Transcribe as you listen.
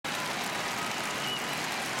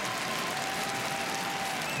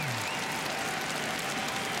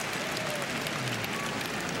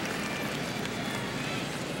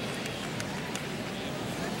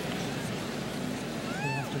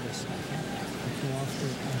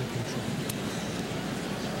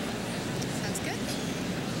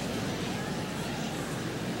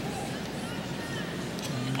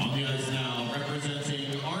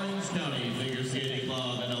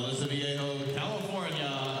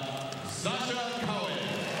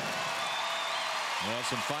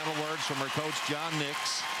Some final words from her coach, John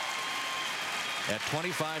Nix. At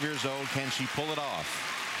 25 years old, can she pull it off?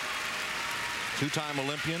 Two-time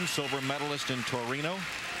Olympian, silver medalist in Torino.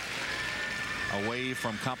 Away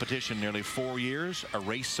from competition nearly 4 years.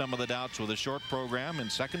 Erased some of the doubts with a short program in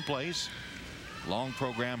second place. Long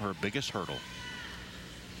program, her biggest hurdle.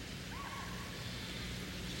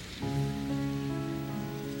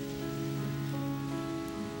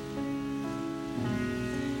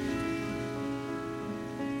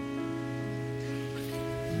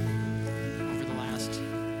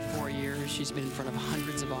 She's been in front of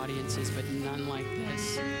hundreds of audiences, but none like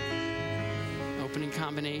this. Opening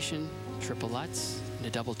combination, triple Lutz and a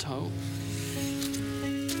double toe.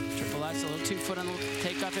 Triple Lutz, a little 2-foot on the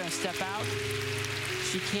takeoff there and step out.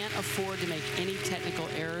 She can't afford to make any technical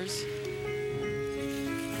errors.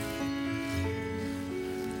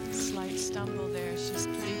 Slight stumble there, she's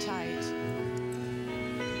pretty tight.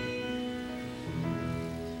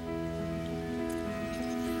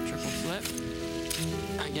 Triple flip.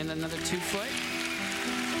 Again, another 2-foot.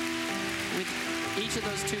 With each of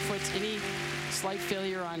those 2-foots, any slight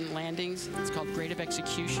failure on landings, it's called grade of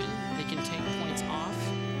execution. They can take points off.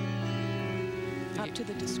 Up to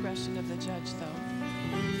the discretion of the judge, though.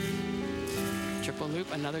 Triple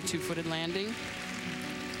loop, another 2-footed landing.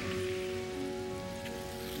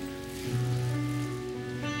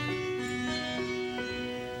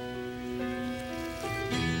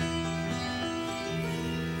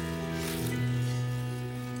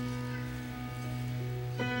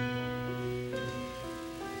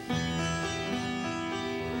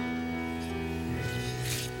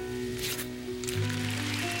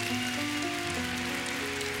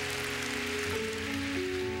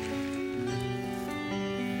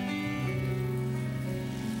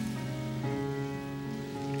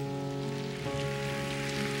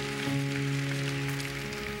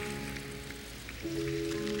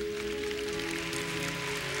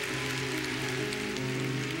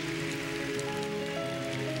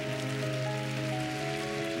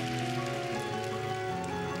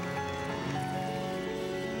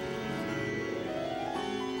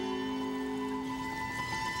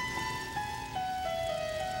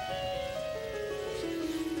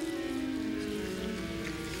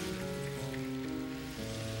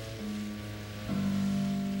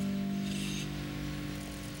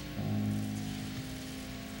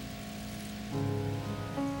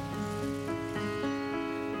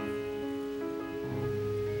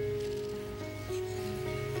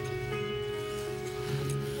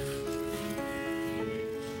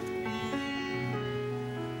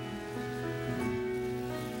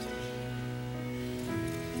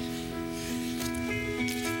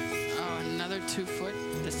 Another 2-foot,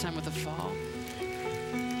 this time with a fall.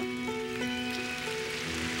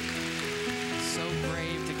 So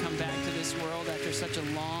brave to come back to this world after such a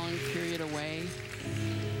long period away.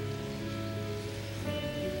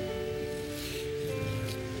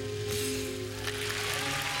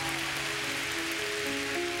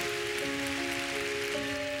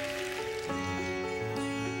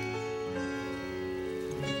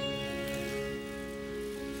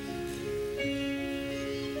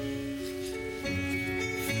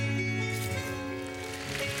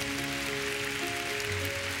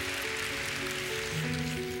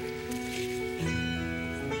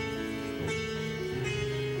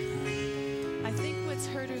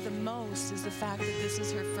 Is the fact that this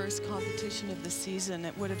is her first competition of the season.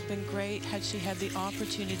 It would have been great had she had the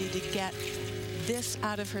opportunity to get this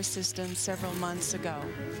out of her system several months ago.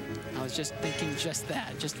 I was just thinking just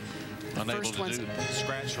that. Just the unable first to ones. do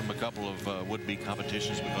scratch from a couple of would-be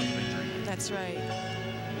competitions because of injury. That's right.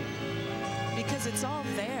 Because it's all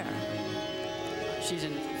there. She's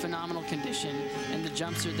in phenomenal condition, and the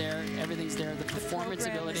jumps are there. Everything's there. The performance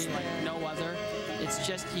ability like no other. It's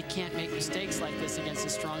just you can't make mistakes like this against a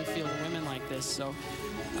strong field of women like this. So,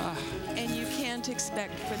 and you can't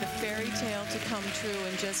expect for the fairy tale to come true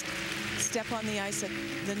and just step on the ice at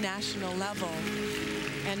the national level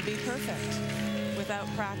and be perfect. Without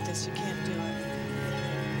practice, you can't do it.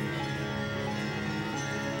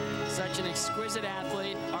 Such an exquisite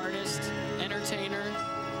athlete, artist, entertainer.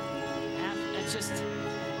 It's just,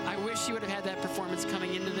 I wish she would have had that performance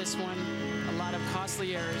coming into this one. A lot of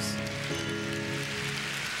costly errors.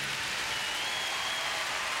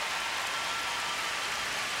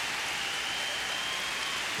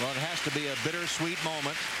 Well, it has to be a bittersweet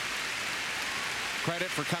moment.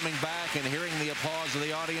 Credit for coming back and hearing the applause of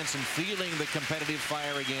the audience and feeling the competitive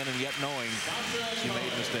fire again, and yet knowing she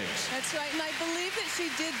made mistakes. That's right, and I believe that she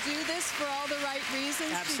did do this for all the right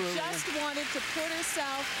reasons. Absolutely. She just wanted to put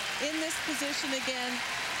herself in this position again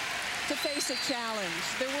to face a challenge.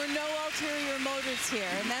 There were no ulterior motives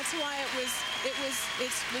here, and that's why it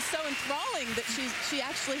was so enthralling that she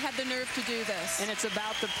actually had the nerve to do this. And it's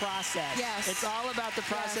about the process. Yes. It's all about the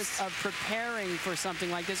process of preparing for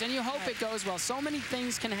something like this, and you hope it goes well. So many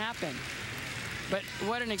things can happen. But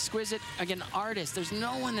what an exquisite, again, artist. There's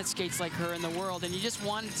no one that skates like her in the world, and you just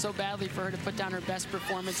wanted so badly for her to put down her best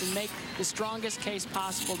performance and make the strongest case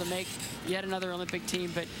possible to make yet another Olympic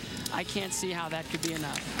team, but I can't see how that could be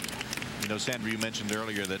enough. You know, Sandra, you mentioned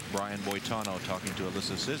earlier that Brian Boitano talking to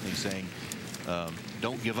Alyssa Sisney saying,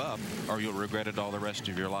 don't give up or you'll regret it all the rest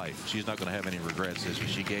of your life. She's not going to have any regrets.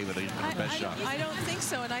 She gave it her best shot. I don't think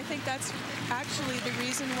so, and I think that's actually the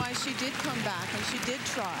reason why she did come back and she did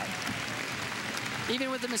try.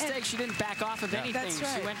 Even with the mistake, she didn't back off of anything. That's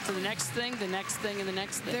right. She went to the next thing, the next thing, and the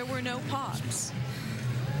next thing. There were no pops.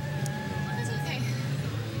 It's okay.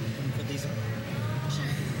 For these.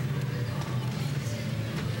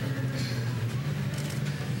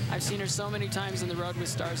 I've seen her so many times on the road with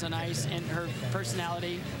Stars on Ice, and her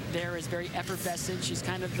personality there is very effervescent. She's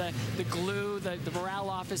kind of the glue, the morale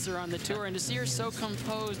officer on the tour, and to see her so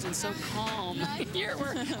composed and so calm here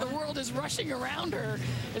where the world is rushing around her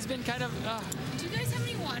has been kind of... Do you guys have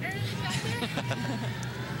any water back there?